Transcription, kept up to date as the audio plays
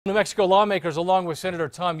New Mexico lawmakers, along with Senator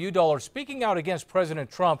Tom Udall, are speaking out against President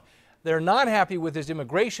Trump. They're not happy with his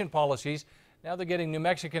immigration policies. Now they're getting New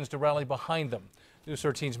Mexicans to rally behind them. News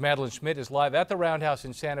 13's Madeline Schmidt is live at the Roundhouse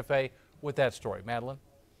in Santa Fe with that story. Madeline?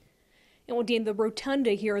 And well, Dean, the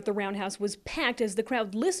rotunda here at the Roundhouse was packed as the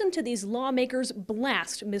crowd listened to these lawmakers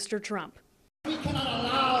blast Mr. Trump. We cannot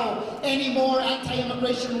allow any more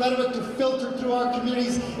anti-immigration rhetoric to filter through our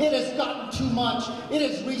communities. It has gotten too much. It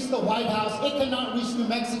has reached the White House. It cannot reach New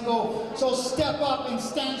Mexico. So step up and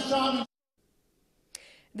stand strong.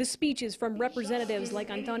 The speeches from representatives like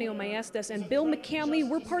Antonio Maestas and Bill McCamley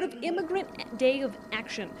were part of Immigrant Day of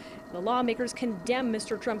Action. The lawmakers condemn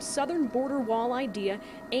Mr. Trump's southern border wall idea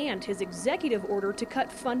and his executive order to cut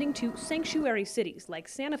funding to sanctuary cities like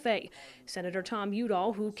Santa Fe. Senator Tom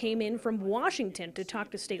Udall, who came in from Washington to talk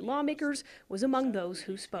to state lawmakers, was among those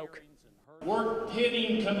who spoke. We're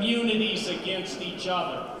pitting communities against each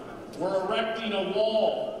other. We're erecting a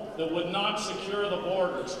wall that would not secure the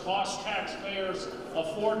borders, cost taxpayers a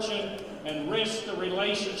fortune, and risk the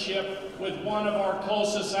relationship with one of our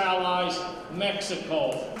closest allies,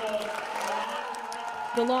 Mexico.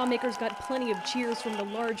 The lawmakers got plenty of cheers from the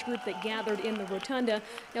large group that gathered in the rotunda.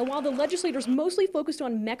 Now, while the legislators mostly focused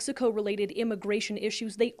on Mexico-related immigration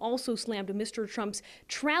issues, they also slammed Mr. Trump's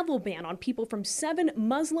travel ban on people from 7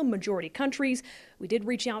 Muslim-majority countries. We did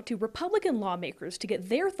reach out to Republican lawmakers to get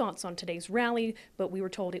their thoughts on today's rally, but we were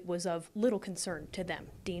told it was of little concern to them.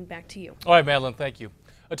 Dean, back to you. All right, Madeline, thank you.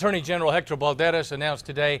 Attorney General Hector Balderas announced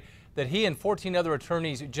today that he and 14 other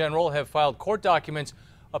attorneys general have filed court documents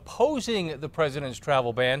opposing the president's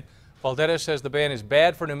travel ban. Balderas says the ban is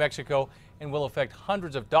bad for New Mexico and will affect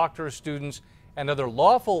hundreds of doctors, students, and other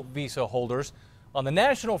lawful visa holders. On the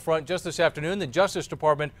national front, just this afternoon, the Justice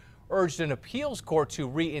Department urged an appeals court to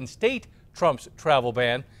reinstate Trump's travel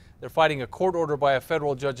ban. They're fighting a court order by a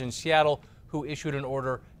federal judge in Seattle who issued an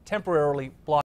order temporarily blocking